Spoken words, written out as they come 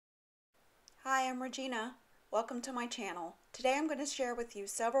Hi, I'm Regina. Welcome to my channel. Today I'm going to share with you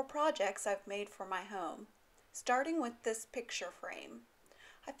several projects I've made for my home, starting with this picture frame.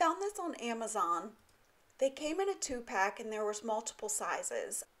 I found this on Amazon. They came in a 2-pack and there was multiple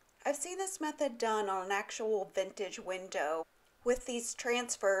sizes. I've seen this method done on an actual vintage window with these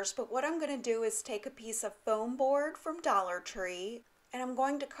transfers, but what I'm going to do is take a piece of foam board from Dollar Tree and I'm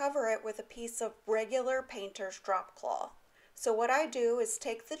going to cover it with a piece of regular painter's drop cloth. So what I do is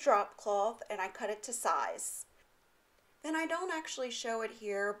take the drop cloth and I cut it to size. Then I don't actually show it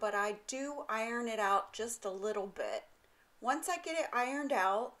here, but I do iron it out just a little bit. Once I get it ironed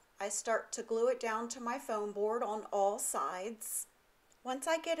out, I start to glue it down to my foam board on all sides. Once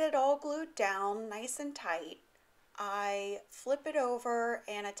I get it all glued down nice and tight, I flip it over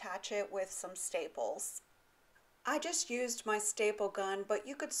and attach it with some staples. I just used my staple gun, but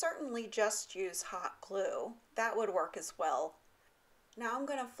you could certainly just use hot glue. That would work as well. Now I'm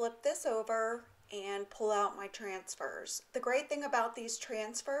going to flip this over and pull out my transfers. The great thing about these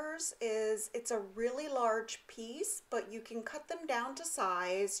transfers is it's a really large piece, but you can cut them down to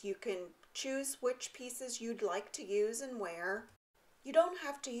size. You can choose which pieces you'd like to use and where. You don't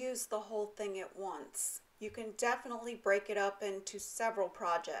have to use the whole thing at once. You can definitely break it up into several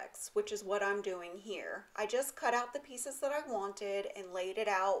projects, which is what I'm doing here. I just cut out the pieces that I wanted and laid it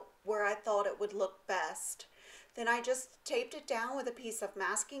out where I thought it would look best. Then I just taped it down with a piece of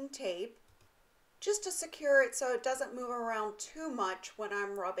masking tape just to secure it so it doesn't move around too much when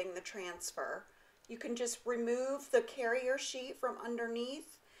I'm rubbing the transfer. You can just remove the carrier sheet from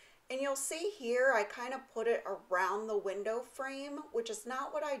underneath. And you'll see here I kind of put it around the window frame, which is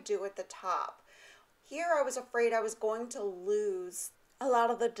not what I do at the top. Here I was afraid I was going to lose a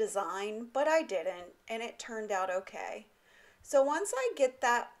lot of the design, but I didn't, and it turned out okay. So once I get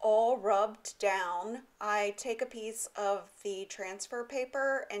that all rubbed down, I take a piece of the transfer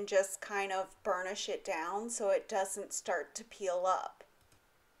paper and just kind of burnish it down so it doesn't start to peel up.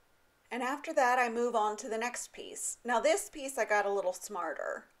 And after that, I move on to the next piece. Now this piece I got a little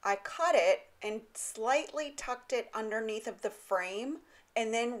smarter. I cut it and slightly tucked it underneath of the frame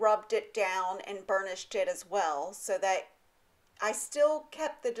and then rubbed it down and burnished it as well so that I still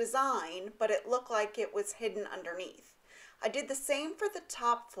kept the design, but it looked like it was hidden underneath. I did the same for the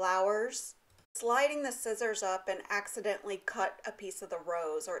top flowers, sliding the scissors up and accidentally cut a piece of the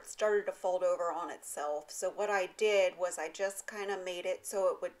rose, or it started to fold over on itself. So what I did was I just kind of made it so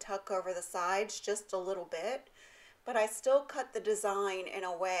it would tuck over the sides just a little bit, but I still cut the design in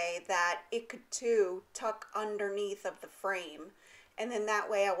a way that it could too tuck underneath of the frame. And then that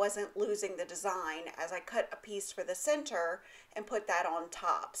way I wasn't losing the design as I cut a piece for the center and put that on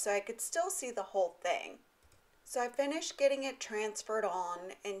top so I could still see the whole thing. So I finished getting it transferred on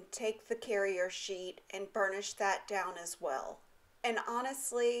and take the carrier sheet and burnish that down as well. And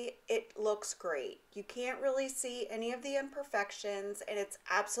honestly, it looks great. You can't really see any of the imperfections and it's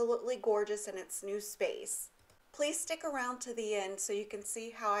absolutely gorgeous in its new space. Please stick around to the end so you can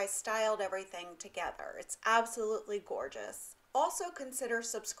see how I styled everything together. It's absolutely gorgeous. Also consider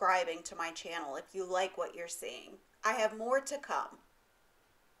subscribing to my channel if you like what you're seeing. I have more to come.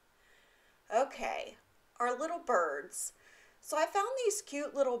 Okay, our little birds. So I found these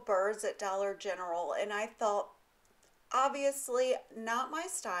cute little birds at Dollar General and I thought, obviously not my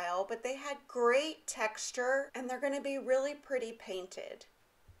style, but they had great texture and they're going to be really pretty painted.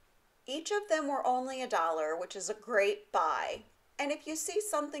 Each of them were only $1, which is a great buy. And if you see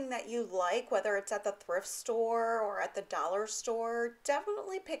something that you like, whether it's at the thrift store or at the dollar store,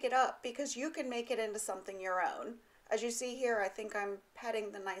 definitely pick it up because you can make it into something your own. As you see here, I think I'm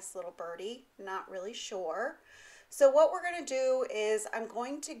petting the nice little birdie, not really sure. So what we're going to do is I'm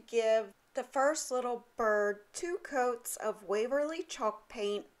going to give the first little bird 2 coats of Waverly chalk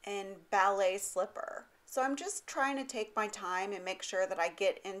paint and Ballet slipper. So I'm just trying to take my time and make sure that I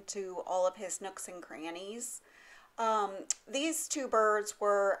get into all of his nooks and crannies. These 2 birds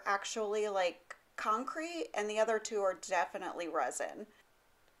were actually like concrete and the other 2 are definitely resin.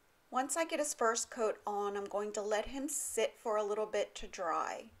 Once I get his first coat on, I'm going to let him sit for a little bit to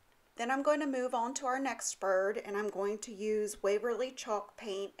dry. Then I'm going to move on to our next bird and I'm going to use Waverly chalk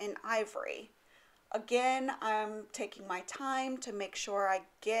paint and Ivory. Again, I'm taking my time to make sure I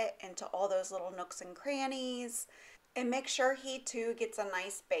get into all those little nooks and crannies and make sure he too gets a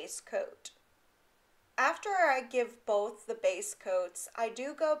nice base coat. After I give both the base coats, I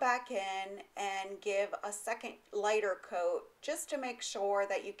do go back in and give a second lighter coat just to make sure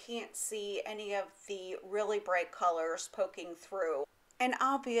that you can't see any of the really bright colors poking through. And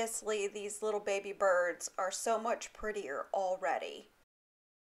obviously these little baby birds are so much prettier already.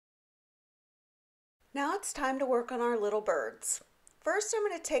 Now it's time to work on our little birds. First, I'm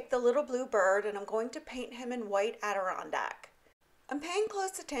going to take the little blue bird and I'm going to paint him in white Adirondack. I'm paying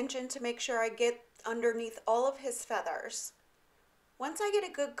close attention to make sure I get underneath all of his feathers. Once I get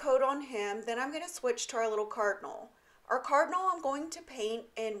a good coat on him, then I'm going to switch to our little cardinal. Our cardinal I'm going to paint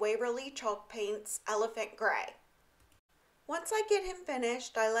in Waverly chalk paints Elephant Gray. Once I get him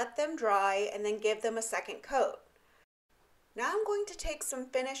finished, I let them dry and then give them a second coat. Now I'm going to take some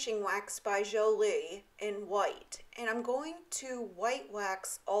finishing wax by Jolie in white, and I'm going to white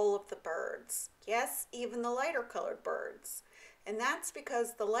wax all of the birds. Yes, even the lighter colored birds. And that's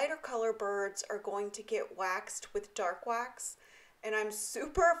because the lighter color birds are going to get waxed with dark wax, and I'm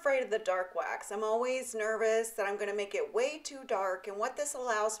super afraid of the dark wax. I'm always nervous that I'm going to make it way too dark, and what this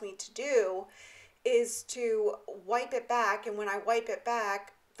allows me to do is to wipe it back, and when I wipe it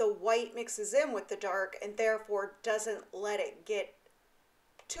back, the white mixes in with the dark and therefore doesn't let it get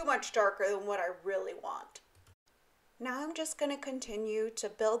too much darker than what I really want. Now I'm just going to continue to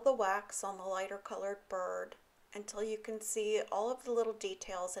build the wax on the lighter colored bird until you can see all of the little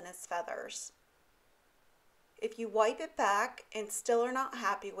details in his feathers. If you wipe it back and still are not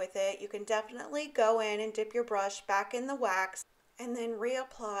happy with it, you can definitely go in and dip your brush back in the wax and then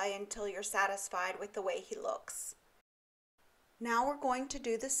reapply until you're satisfied with the way he looks. Now we're going to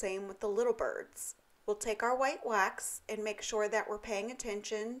do the same with the little birds. We'll take our white wax and make sure that we're paying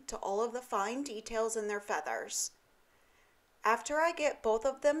attention to all of the fine details in their feathers. After I get both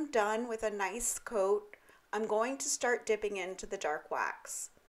of them done with a nice coat, I'm going to start dipping into the dark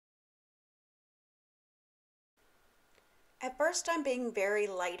wax. At first I'm being very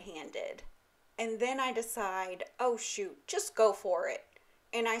light-handed, and then I decide, oh shoot, just go for it.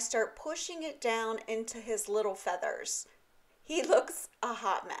 And I start pushing it down into his little feathers. He looks a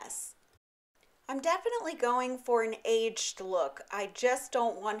hot mess. I'm definitely going for an aged look. I just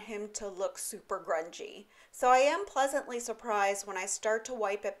don't want him to look super grungy. So I am pleasantly surprised when I start to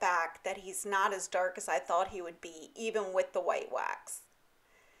wipe it back that he's not as dark as I thought he would be, even with the white wax.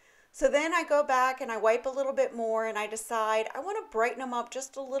 So then I go back and I wipe a little bit more and I decide I want to brighten him up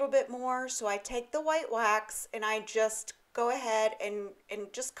just a little bit more. So I take the white wax and I just go ahead and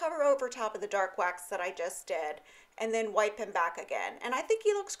just cover over top of the dark wax that I just did, and then wipe him back again. And I think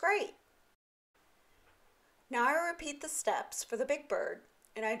he looks great. Now I repeat the steps for the big bird,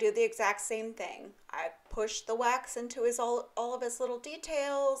 and I do the exact same thing. I push the wax into all of his little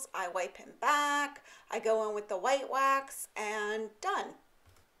details, I wipe him back, I go in with the white wax, and done.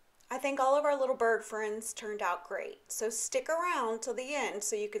 I think all of our little bird friends turned out great, so stick around till the end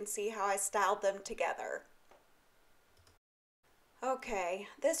so you can see how I styled them together. Okay,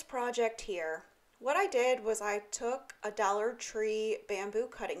 this project here. What I did was I took a Dollar Tree bamboo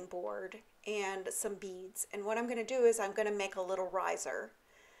cutting board and some beads, and what I'm going to do is I'm going to make a little riser.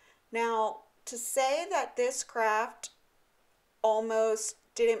 Now, to say that this craft almost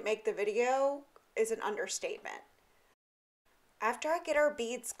didn't make the video is an understatement. After I get our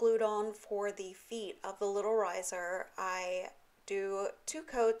beads glued on for the feet of the little riser, I do 2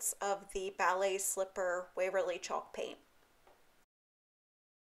 coats of the Ballet Slipper Waverly chalk paint.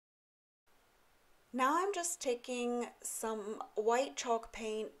 Now I'm just taking some white chalk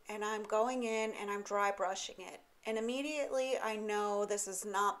paint and I'm going in and I'm dry brushing it. And immediately I know this is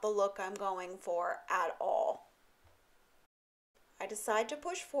not the look I'm going for at all. I decide to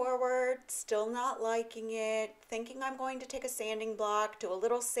push forward, still not liking it, thinking I'm going to take a sanding block, do a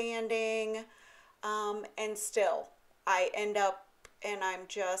little sanding, and still I end up and I'm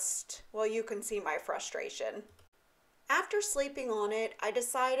just, well, you can see my frustration. After sleeping on it, I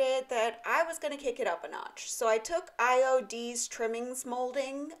decided that I was going to kick it up a notch. So I took IOD's Trimmings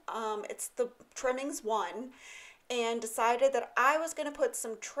molding, it's the Trimmings 1, and decided that I was going to put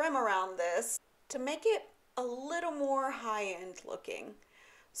some trim around this to make it a little more high-end looking.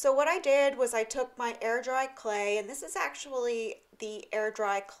 So what I did was I took my air dry clay, and this is actually the air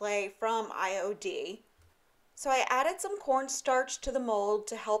dry clay from IOD. So I added some cornstarch to the mold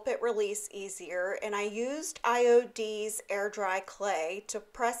to help it release easier, and I used IOD's air dry clay to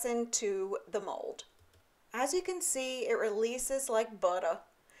press into the mold. As you can see, it releases like butter.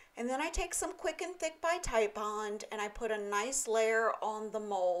 And then I take some Quick and Thick by Tite Bond and I put a nice layer on the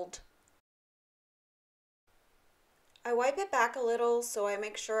mold. I wipe it back a little so I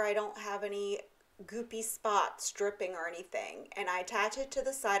make sure I don't have any goopy spots dripping or anything, and I attach it to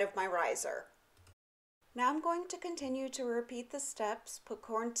the side of my riser. Now I'm going to continue to repeat the steps, put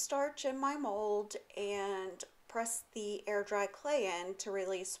cornstarch in my mold, and press the air dry clay in to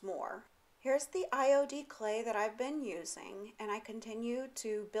release more. Here's the IOD clay that I've been using, and I continue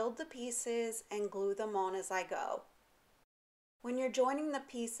to build the pieces and glue them on as I go. When you're joining the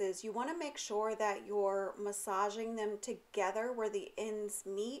pieces, you want to make sure that you're massaging them together where the ends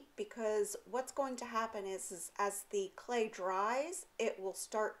meet, because what's going to happen is as the clay dries, it will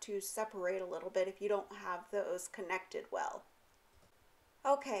start to separate a little bit if you don't have those connected well.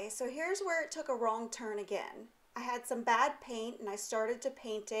 Okay, so here's where it took a wrong turn again. I had some bad paint and I started to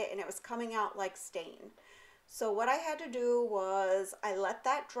paint it and it was coming out like stain. So what I had to do was I let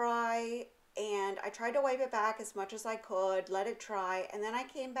that dry and I tried to wipe it back as much as I could, let it dry, and then I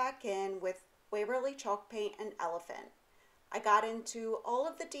came back in with Waverly chalk paint and elephant. I got into all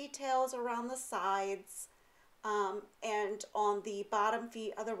of the details around the sides and on the bottom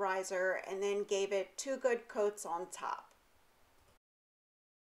feet of the riser, and then gave it 2 good coats on top.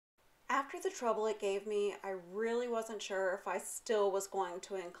 After the trouble it gave me, I really wasn't sure if I still was going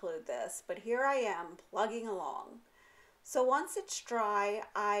to include this, but here I am plugging along. So once it's dry,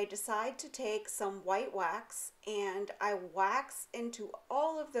 I decide to take some white wax and I wax into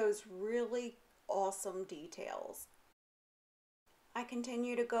all of those really awesome details. I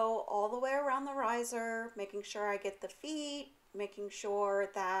continue to go all the way around the riser, making sure I get the feet, making sure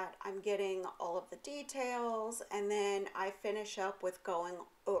that I'm getting all of the details, and then I finish up with going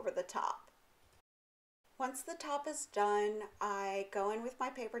over the top. Once the top is done, I go in with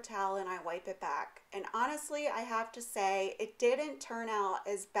my paper towel and I wipe it back. And honestly, I have to say, it didn't turn out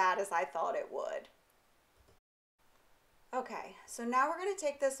as bad as I thought it would. Okay, so now we're going to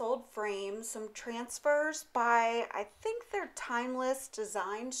take this old frame, some transfers by, I think they're Timeless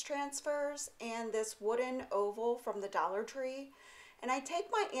Designs transfers, and this wooden oval from the Dollar Tree. And I take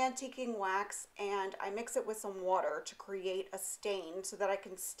my antiquing wax and I mix it with some water to create a stain so that I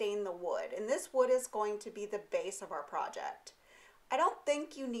can stain the wood. And this wood is going to be the base of our project. I don't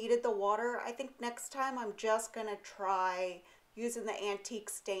think you needed the water. I think next time I'm just going to try using the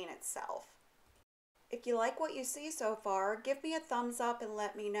antique stain itself. If you like what you see so far, give me a thumbs up and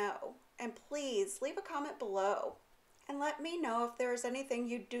let me know. And please leave a comment below and let me know if there's anything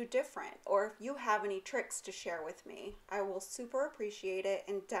you'd do different or if you have any tricks to share with me. I will super appreciate it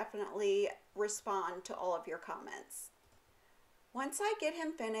and definitely respond to all of your comments. Once I get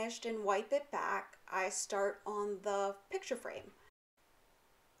him finished and wipe it back, I start on the picture frame.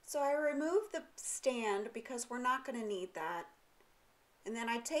 So I remove the stand because we're not going to need that. And then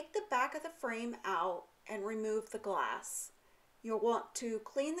I take the back of the frame out and remove the glass. You'll want to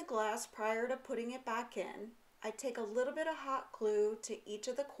clean the glass prior to putting it back in. I take a little bit of hot glue to each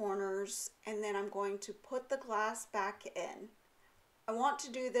of the corners and then I'm going to put the glass back in. I want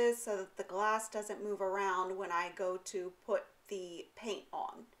to do this so that the glass doesn't move around when I go to put the paint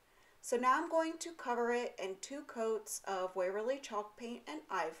on. So now I'm going to cover it in 2 coats of Waverly chalk paint and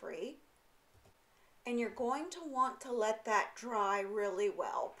Ivory. And you're going to want to let that dry really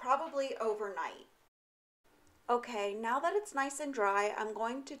well, probably overnight. Okay, now that it's nice and dry, I'm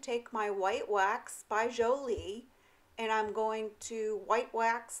going to take my white wax by Jolie and I'm going to white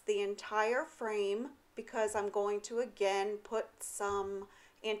wax the entire frame because I'm going to again put some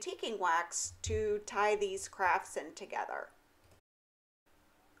antiquing wax to tie these crafts in together.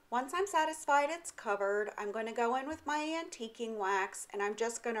 Once I'm satisfied it's covered, I'm going to go in with my antiquing wax and I'm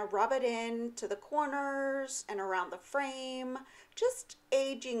just going to rub it in to the corners and around the frame, just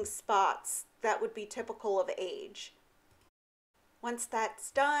aging spots that would be typical of age. Once that's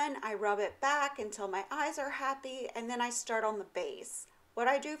done, I rub it back until my eyes are happy and then I start on the base. What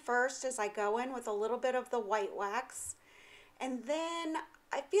I do first is I go in with a little bit of the white wax and then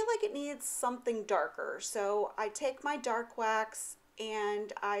I feel like it needs something darker. So I take my dark wax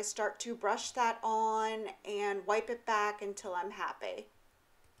and I start to brush that on and wipe it back until I'm happy.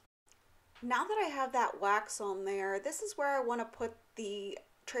 Now that I have that wax on there, this is where I want to put the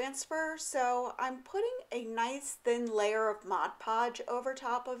transfer. So I'm putting a nice thin layer of Mod Podge over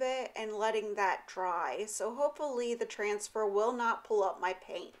top of it and letting that dry. So hopefully the transfer will not pull up my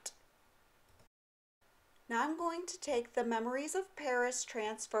paint. Now I'm going to take the Memories of Paris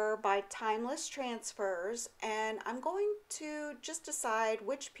transfer by Timeless Transfers and I'm going to just decide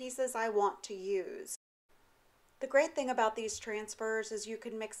which pieces I want to use. The great thing about these transfers is you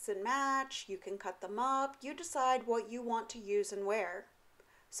can mix and match, you can cut them up, you decide what you want to use and where.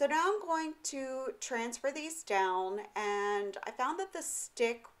 So now I'm going to transfer these down and I found that the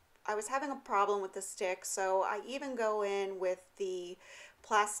stick, I was having a problem with the stick, so I even go in with the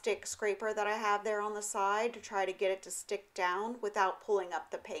plastic scraper that I have there on the side to try to get it to stick down without pulling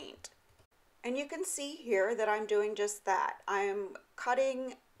up the paint. And you can see here that I'm doing just that. I'm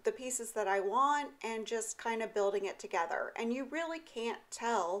cutting the pieces that I want and just kind of building it together. And you really can't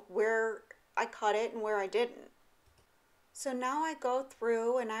tell where I cut it and where I didn't. So now I go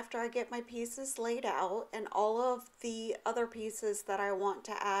through, and after I get my pieces laid out and all of the other pieces that I want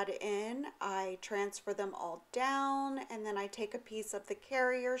to add in, I transfer them all down, and then I take a piece of the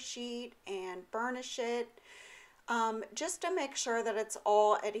carrier sheet and burnish it just to make sure that it's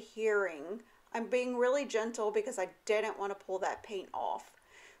all adhering. I'm being really gentle because I didn't want to pull that paint off.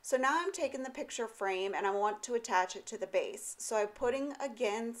 So now I'm taking the picture frame and I want to attach it to the base. So I'm putting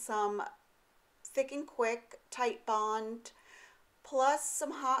again some Thick and Quick tight bond plus some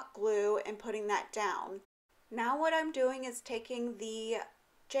hot glue and putting that down. Now what I'm doing is taking the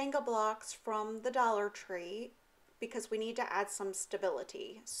Jenga blocks from the Dollar Tree because we need to add some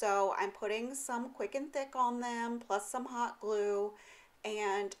stability. So I'm putting some Quick and Thick on them plus some hot glue,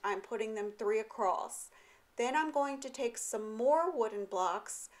 and I'm putting them 3 across. Then I'm going to take some more wooden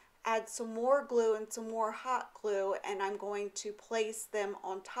blocks, add some more glue and some more hot glue, and I'm going to place them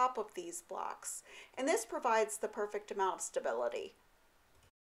on top of these blocks. And this provides the perfect amount of stability.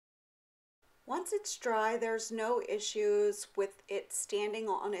 Once it's dry, there's no issues with it standing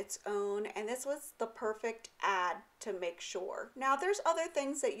on its own, and this was the perfect add to make sure. Now there's other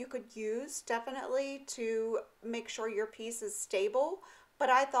things that you could use definitely to make sure your piece is stable, but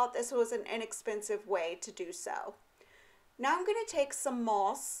I thought this was an inexpensive way to do so. Now I'm going to take some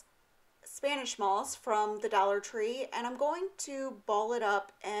moss, Spanish moss from the Dollar Tree, and I'm going to ball it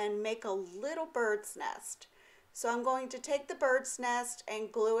up and make a little bird's nest. So I'm going to take the bird's nest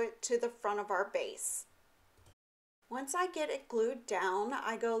and glue it to the front of our base. Once I get it glued down,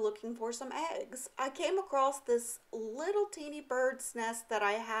 I go looking for some eggs. I came across this little teeny bird's nest that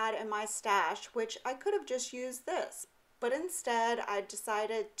I had in my stash, which I could have just used this, but instead I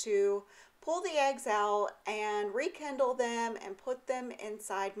decided to pull the eggs out and rekindle them and put them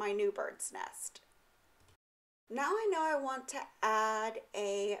inside my new bird's nest. Now I know I want to add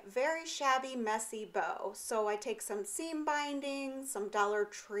a very shabby, messy bow. So I take some seam binding, some Dollar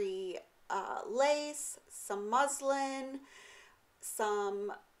Tree lace, some muslin,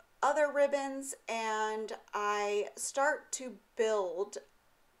 some other ribbons, and I start to build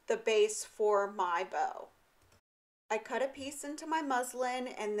the base for my bow. I cut a piece into my muslin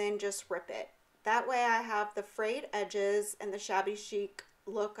and then just rip it. That way I have the frayed edges and the shabby chic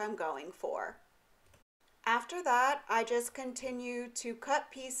look I'm going for. After that, I just continue to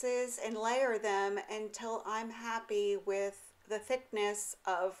cut pieces and layer them until I'm happy with the thickness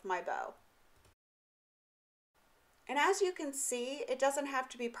of my bow. And as you can see, it doesn't have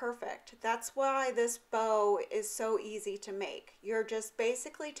to be perfect. That's why this bow is so easy to make. You're just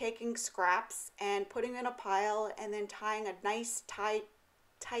basically taking scraps and putting in a pile and then tying a nice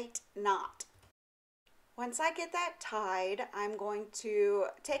tight knot. Once I get that tied, I'm going to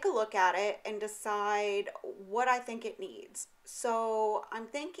take a look at it and decide what I think it needs. So I'm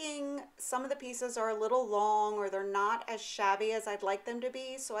thinking some of the pieces are a little long or they're not as shabby as I'd like them to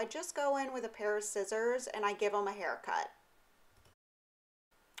be, so I just go in with a pair of scissors and I give them a haircut.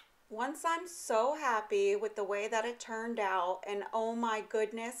 Once I'm so happy with the way that it turned out, and oh my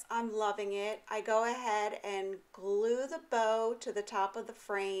goodness, I'm loving it, I go ahead and glue the bow to the top of the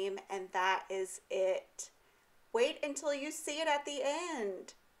frame, and that is it. Wait until you see it at the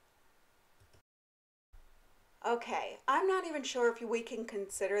end. Okay, I'm not even sure if we can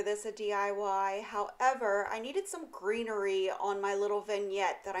consider this a DIY. However, I needed some greenery on my little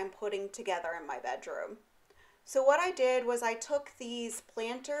vignette that I'm putting together in my bedroom. So what I did was I took these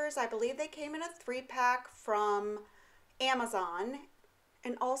planters, I believe they came in a 3-pack from Amazon,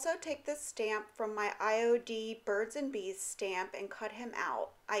 and also take this stamp from my IOD Birds and Bees stamp and cut him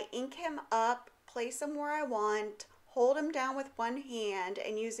out. I ink him up, place him where I want, hold him down with one hand,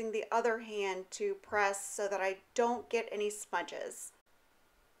 and using the other hand to press so that I don't get any smudges.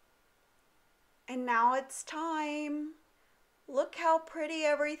 And now it's time. Look how pretty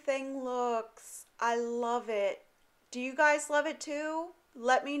everything looks. I love it. Do you guys love it too?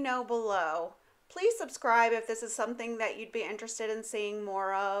 Let me know below. Please subscribe if this is something that you'd be interested in seeing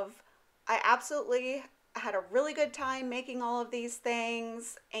more of. I absolutely had a really good time making all of these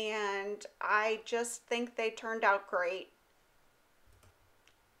things, and I just think they turned out great.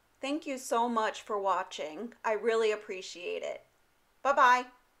 Thank you so much for watching. I really appreciate it. Bye-bye.